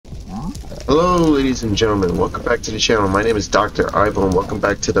Hello ladies and gentlemen, welcome back to the channel. My name is Dr. Ivo and welcome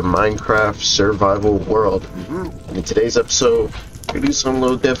back to the Minecraft survival world. And in today's episode, we're gonna do something a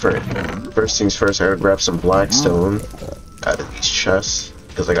little different. First things first, I gotta grab some blackstone out of these chests,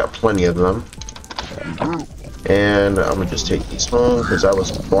 because I got plenty of them. And I'm gonna just take these home, because I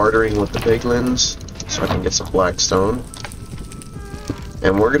was bartering with the piglins, so I can get some blackstone.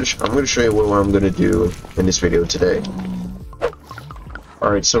 And I'm gonna show you what I'm gonna do in this video today.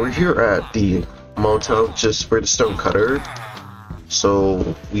 Alright, so we're here at the motel, just for the stone cutter,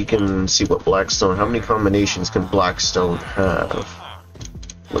 so we can see what blackstone, how many combinations can blackstone have.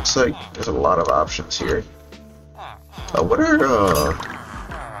 Looks like there's a lot of options here. Oh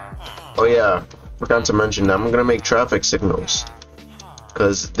yeah, forgot to mention that I'm gonna make traffic signals,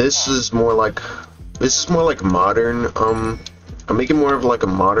 because this is more like modern. I'm making more of like a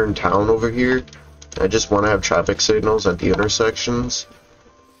modern town over here. I just want to have traffic signals at the intersections.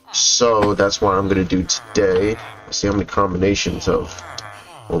 So that's what I'm gonna do today. Let's see how many combinations of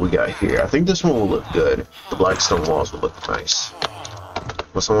what we got here. I think this one will look good. The blackstone walls will look nice.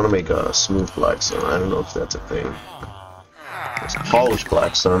 Unless I want to make a smooth blackstone. I don't know if that's a thing. It's polished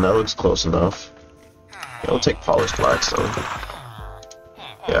blackstone. That looks close enough. Yeah, I'll take polished blackstone.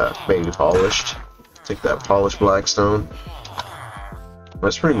 Yeah, maybe polished. Take that polished blackstone.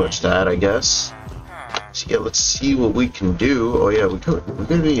 That's pretty much that, I guess. So yeah, let's see what we can do. Oh yeah, we're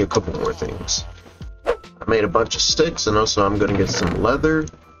gonna need a couple more things. I made a bunch of sticks, and also I'm gonna get some leather.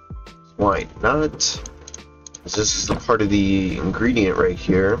 Why not? This is the part of the ingredient right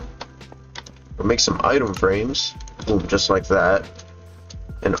here. We'll make some item frames. Boom, just like that.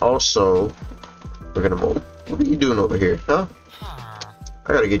 And also, we're gonna mold. What are you doing over here, huh? I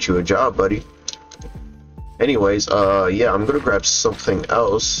gotta get you a job, buddy. Anyways, yeah, I'm gonna grab something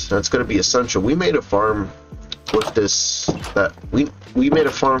else that's gonna be essential. We made a farm with this. We made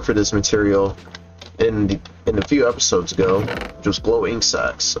a farm for this material in a few episodes ago, which was glow ink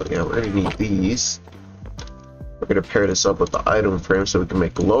sacks. So yeah, we're gonna need these. We're gonna pair this up with the item frame so we can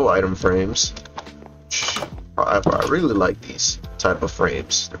make glow item frames. I really like these type of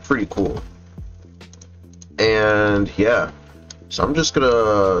frames. They're pretty cool. And yeah, so I'm just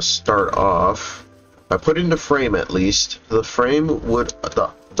gonna start off. I put in the frame at least. The frame would,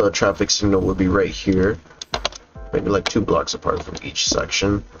 the traffic signal would be right here. Maybe like 2 blocks apart from each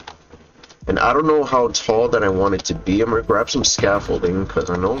section. And I don't know how tall that I want it to be. I'm gonna grab some scaffolding because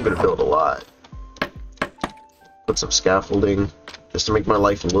I know I'm gonna build a lot. Put some scaffolding just to make my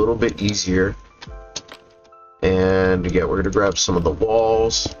life a little bit easier. And yeah, we're gonna grab some of the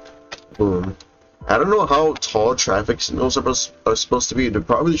walls. Boom. I don't know how tall traffic signals are supposed to be. They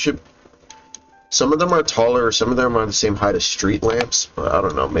probably should. Some of them are taller, some of them are the same height as street lamps, but I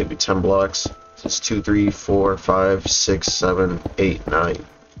don't know, maybe 10 blocks. So it's 2, 3, 4, 5, 6, 7, 8, 9,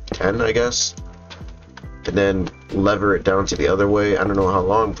 10, I guess. And then lever it down to the other way. I don't know how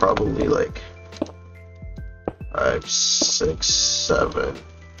long, probably like 5, 6, 7,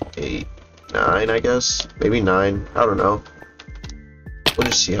 8, 9, I guess. Maybe 9, I don't know. We'll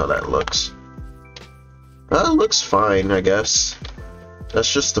just see how that looks. That looks fine, I guess.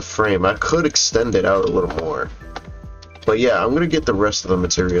 That's just the frame. I could extend it out a little more. But yeah, I'm gonna get the rest of the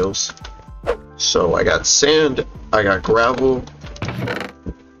materials. So I got sand, I got gravel.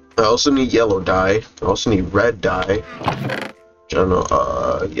 I also need yellow dye. I also need red dye. I don't know,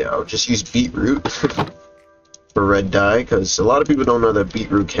 yeah, I'll just use beetroot for red dye, because a lot of people don't know that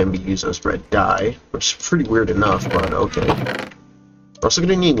beetroot can be used as red dye, which is pretty weird enough, but okay. I'm also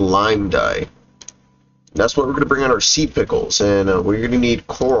gonna need lime dye. That's what we're going to bring on our seed pickles, and we're going to need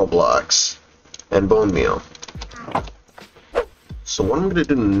coral blocks and bone meal. So what I'm going to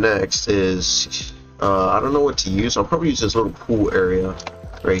do next is, I don't know what to use. I'll probably use this little pool area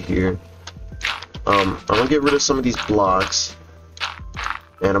right here. I'm going to get rid of some of these blocks,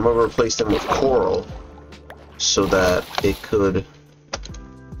 and I'm going to replace them with coral so that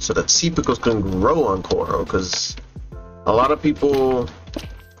seed pickles can grow on coral, because a lot of people.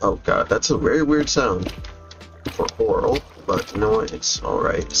 Oh god, that's a very weird sound for coral, but you know what, it's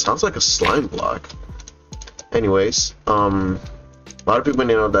alright. It sounds like a slime block. Anyways, a lot of people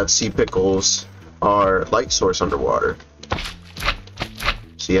know that sea pickles are light source underwater.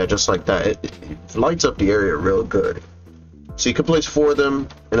 So yeah, just like that, it lights up the area real good. So you can place 4 of them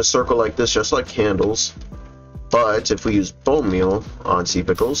in a circle like this, just like candles. But if we use bone meal on sea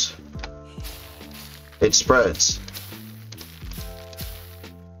pickles, it spreads.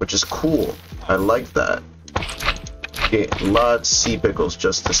 Which is cool. I like that. Get lots of sea pickles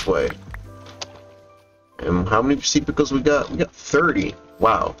just this way. And how many sea pickles we got? We got 30.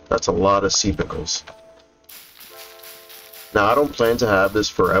 Wow, that's a lot of sea pickles. Now, I don't plan to have this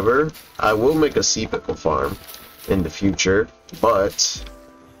forever. I will make a sea pickle farm in the future, but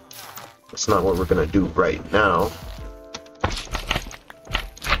that's not what we're gonna do right now.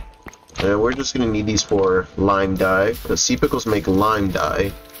 We're just gonna need these for lime dye, because sea pickles make lime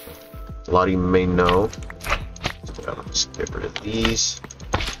dye. A lot of you may know. So I'm just get rid of these.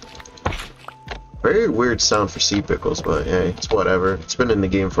 Very weird sound for sea pickles, but hey, it's whatever. It's been in the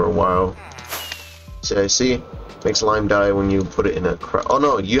game for a while. See? Makes lime dye when you put it in a oh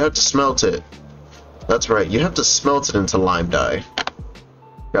no, you have to smelt it. That's right, you have to smelt it into lime dye.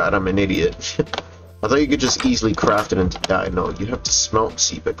 God, I'm an idiot. I thought you could just easily craft it into dye. No, you have to smelt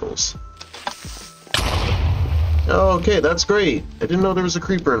sea pickles. Oh, okay, that's great. I didn't know there was a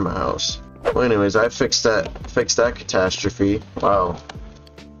creeper in my house. Well, anyways, I fixed that catastrophe. Wow.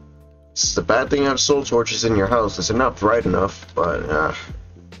 It's the bad thing you have soul torches in your house. It's not bright enough, but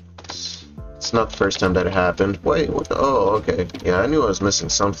it's not the first time that it happened. Wait, what the, oh, okay. Yeah, I knew I was missing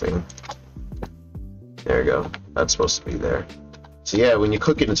something. There you go. That's supposed to be there. So yeah, when you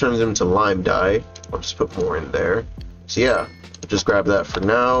cook it, it turns into lime dye. I'll just put more in there. So yeah, just grab that for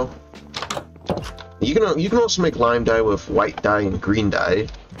now. You can also make lime dye with white dye and green dye,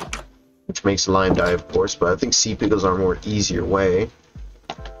 which makes lime dye, of course. But I think sea pickles are a more easier way.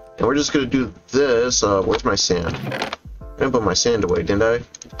 And we're just gonna do this. Where's my sand? I didn't put my sand away, didn't I?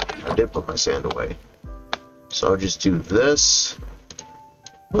 I did put my sand away. So I'll just do this.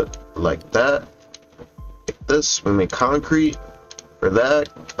 Put like that. Like this. We make concrete for that.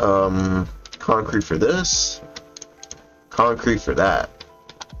 Concrete for this. Concrete for that.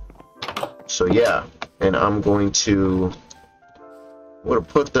 So yeah, and I'm going to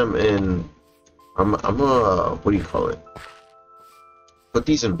put them in. I'm what do you call it? Put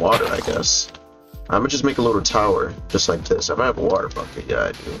these in water, I guess. I'm gonna just make a little tower, just like this. I might have a water bucket. Yeah,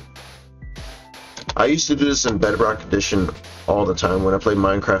 I do. I used to do this in Bedrock Edition all the time when I played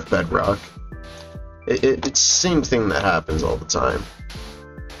Minecraft Bedrock. It's the same thing that happens all the time.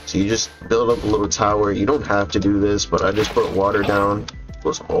 So you just build up a little tower. You don't have to do this, but I just put water down. It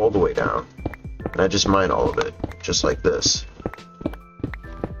goes all the way down. And I just mine all of it, just like this.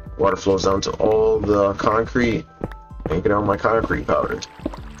 Water flows down to all the concrete. And you get out my concrete powder.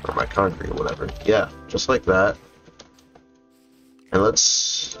 Or my concrete, whatever. Yeah, just like that. And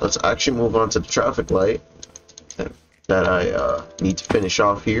let's actually move on to the traffic light that I need to finish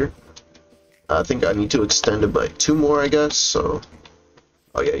off here. I think I need to extend it by 2 more, I guess. So,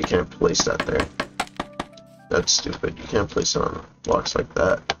 oh yeah, you can't place that there. That's stupid. You can't place it on blocks like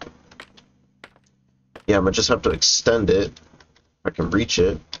that. Yeah, I'm gonna just have to extend it. I can reach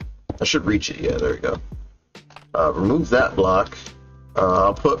it. I should reach it. Yeah, there we go. Remove that block.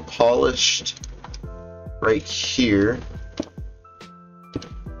 I'll put polished right here.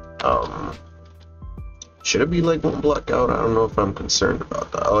 Should it be like 1 block out? I don't know if I'm concerned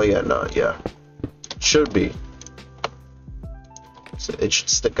about that. Oh yeah, no, yeah. Should be. So it should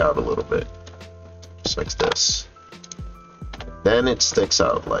stick out a little bit. Just like this. Then it sticks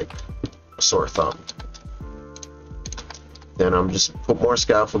out like a sore thumb. Then I'm just put more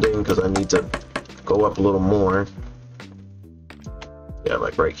scaffolding because I need to go up a little more. Yeah,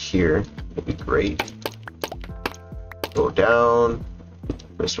 like right here. It'd be great. Go down.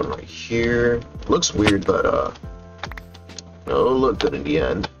 This one right here. Looks weird, but it'll look good in the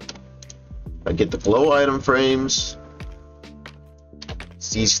end. I get the glow item frames.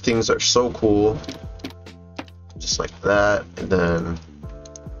 These things are so cool. Just like that. And then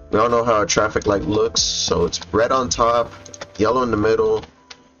we all know how a traffic light looks. So it's red on top, yellow in the middle,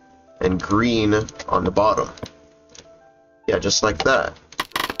 and green on the bottom. Yeah, just like that.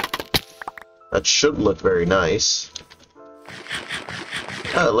 That should look very nice.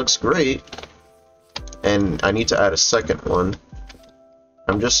 Yeah, it looks great. And I need to add a second one.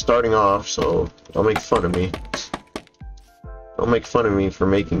 I'm just starting off, so don't make fun of me. Don't make fun of me for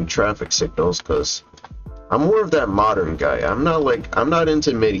making traffic signals, because I'm more of that modern guy. I'm not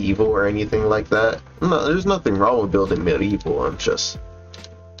into medieval or anything like that. No, there's nothing wrong with building medieval. I just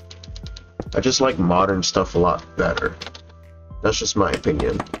like modern stuff a lot better. That's just my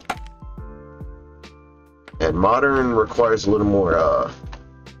opinion. And modern requires a little more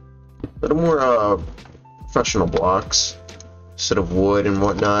professional blocks instead of wood and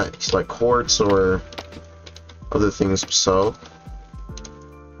whatnot. It's like quartz or other things. So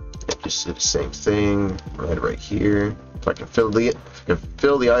just do the same thing right here. If I can fill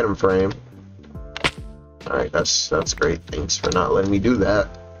the item frame. All right, that's great. Thanks for not letting me do that.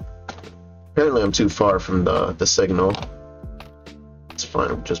 Apparently, I'm too far from the signal. It's fine.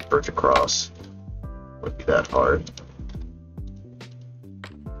 I'll just bridge across. Wouldn't be that hard.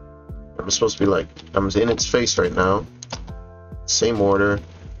 I'm supposed to be like, I'm in its face right now. Same order.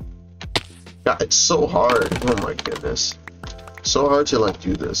 God, it's so hard. Oh my goodness. So hard to like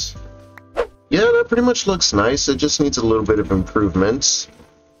do this. Yeah, that pretty much looks nice. It just needs a little bit of improvements.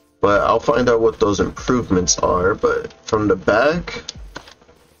 But I'll find out what those improvements are. But from the back,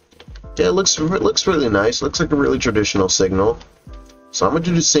 yeah, it looks really nice. Looks like a really traditional signal. So I'm gonna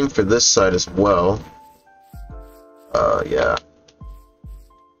do the same for this side as well. Yeah.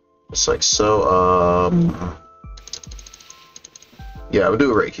 Just like so. Yeah, I'll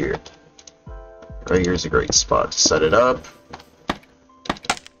do it right here. Right here is a great spot to set it up.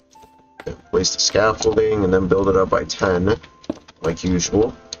 Place the scaffolding and then build it up by 10, like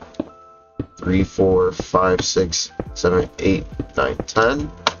usual. 3, 4, 5, 6, 7, 8, 9,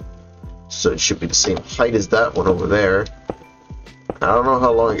 10. So it should be the same height as that one over there. I don't know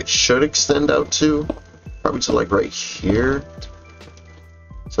how long it should extend out to. Probably to like right here.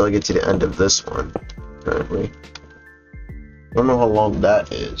 So I get to the end of this one, apparently. I don't know how long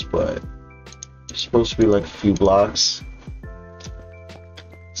that is, but it's supposed to be like a few blocks.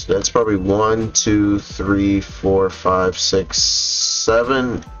 So that's probably 1, 2, 3, 4, 5, 6,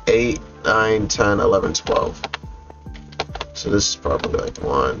 7, 8, 9, 10, 11, 12. So this is probably like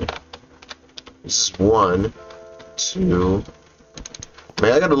 1. This is 1, 2.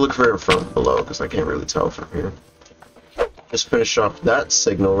 Man, I gotta look for it from below because I can't really tell from here. Just finish off that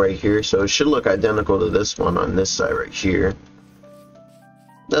signal right here, so it should look identical to this one on this side right here.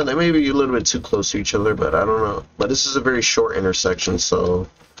 Now, they may be a little bit too close to each other, but I don't know. But this is a very short intersection, so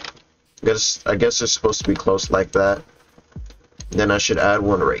I guess they're supposed to be close like that. Then I should add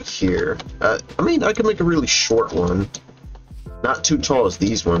one right here. I mean, I can make a really short one. Not too tall as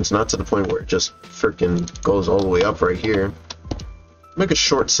these ones, not to the point where it just freaking goes all the way up right here. Make a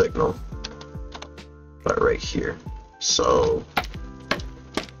short signal. Right here. So,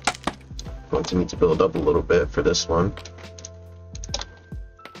 I'm going to need to build up a little bit for this one.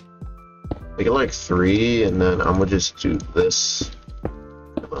 Make it like 3, and then I'm gonna just do this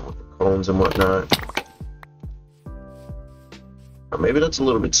with the cones and whatnot. Or maybe that's a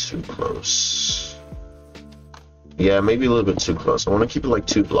little bit too close. Yeah, maybe a little bit too close. I want to keep it like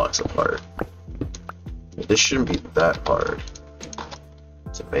 2 blocks apart. This shouldn't be that hard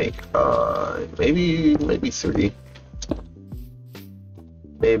to make. Maybe 3.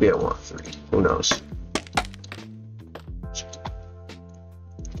 Maybe I want 3. Who knows?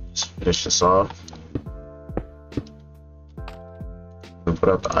 Finish this off. And put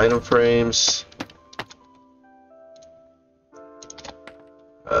out the item frames.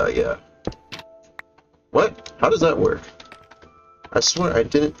 Yeah. What? How does that work? I swear I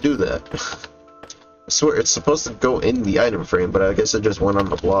didn't do that. I swear it's supposed to go in the item frame, but I guess it just went on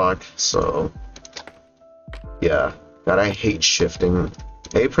the block, so... Yeah. God, I hate shifting.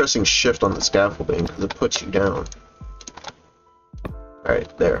 I hate pressing shift on the scaffolding, because it puts you down.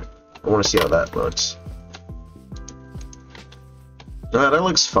 Alright, there. I want to see how that looks. No, that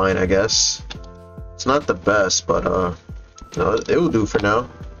looks fine, I guess. It's not the best, but, no, it will do for now.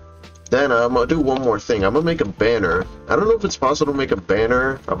 Then, I'm gonna do one more thing. I'm gonna make a banner. I don't know if it's possible to make a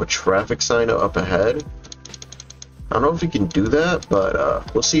banner of a traffic sign up ahead. I don't know if we can do that,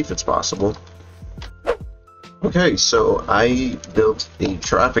 but, we'll see if it's possible. Okay, so I built a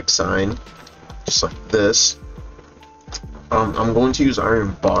traffic sign, just like this. I'm going to use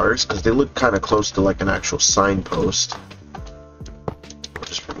iron bars because they look kind of close to like an actual signpost. I'll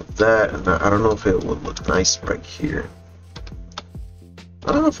just remove that, and I don't know if it would look nice right here.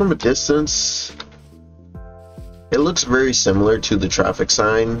 I don't know, from a distance, it looks very similar to the traffic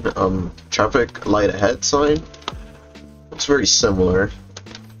sign, traffic light ahead sign. It's very similar,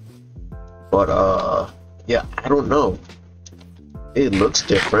 but yeah, I don't know. It looks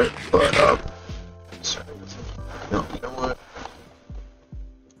different, but sorry. No, you know what?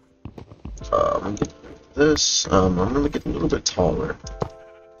 I'm gonna get this. I'm gonna get a little bit taller.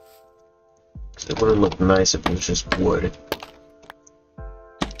 Cause it would look nice if it was just wood.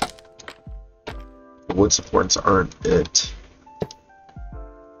 The wood supports aren't it.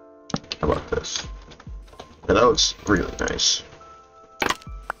 How about this? Yeah, that looks really nice.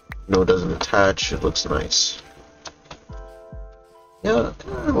 No, it doesn't attach. It looks nice. Yeah,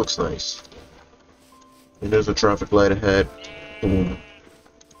 it looks nice. And there's a traffic light ahead. Boom.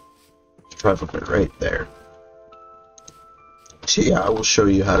 Traffic light right there. So yeah, I will show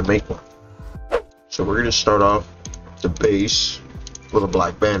you how to make one. So we're gonna start off the base with a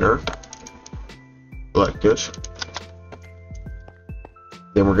black banner, like this.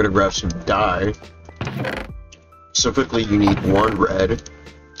 Then we're gonna grab some dye. Specifically, you need 1 red,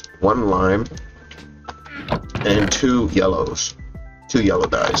 1 lime, and 2 yellows. 2 yellow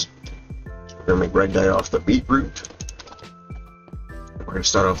dyes. So we're gonna make red dye off the beetroot. we're gonna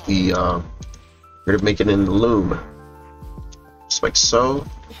start off the we're gonna make it in the loom, just like so,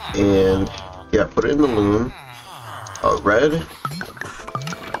 and yeah, put it in the loom. Red.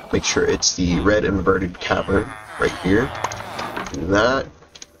 Make sure it's the red inverted cavern right here. Do that.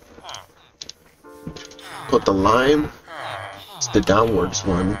 Put the lime. It's the downwards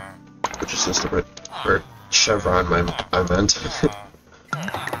one, which is just the red or chevron. I meant.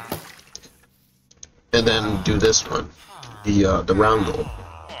 And then do this one, the roundel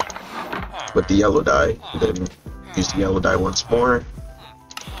with the yellow dye. And then use the yellow dye once more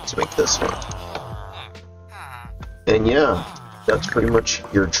to make this one. And yeah, that's pretty much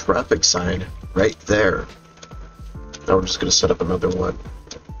your traffic sign right there. Now we're just gonna set up another one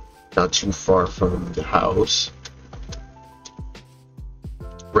not too far from the house.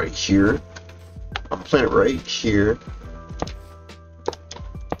 Right here. I'll plant it right here.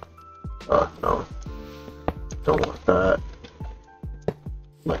 No. Don't want that.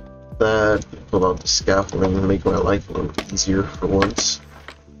 Like that. Pull out the scaffolding and make my life a little easier for once.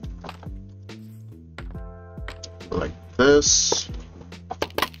 Like this.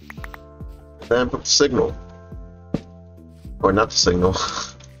 Then put the signal. Or not the signal.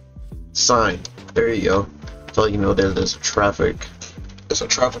 Sign. There you go. Tell you know there's a traffic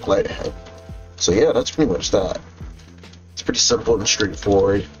light ahead. So yeah, that's pretty much that. It's pretty simple and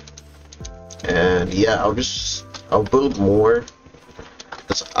straightforward. And yeah, I'll build more.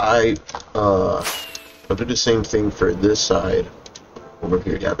 Because I'll do the same thing for this side over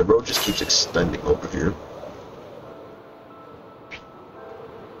here. Yeah, the road just keeps extending over here.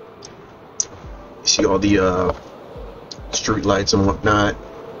 You see all the street lights and whatnot.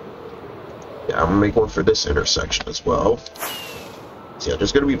 Yeah, I'm gonna make one for this intersection as well. So yeah,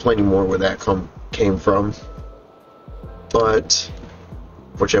 there's gonna be plenty more where that came from. But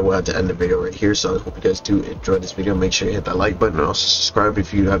unfortunately, we'll have to end the video right here. So I hope you guys do enjoy this video. Make sure you hit that like button and also subscribe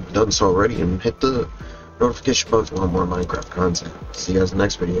if you haven't done so already, and hit the notification bell if you want more Minecraft content. See you guys in the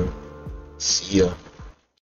next video. See ya.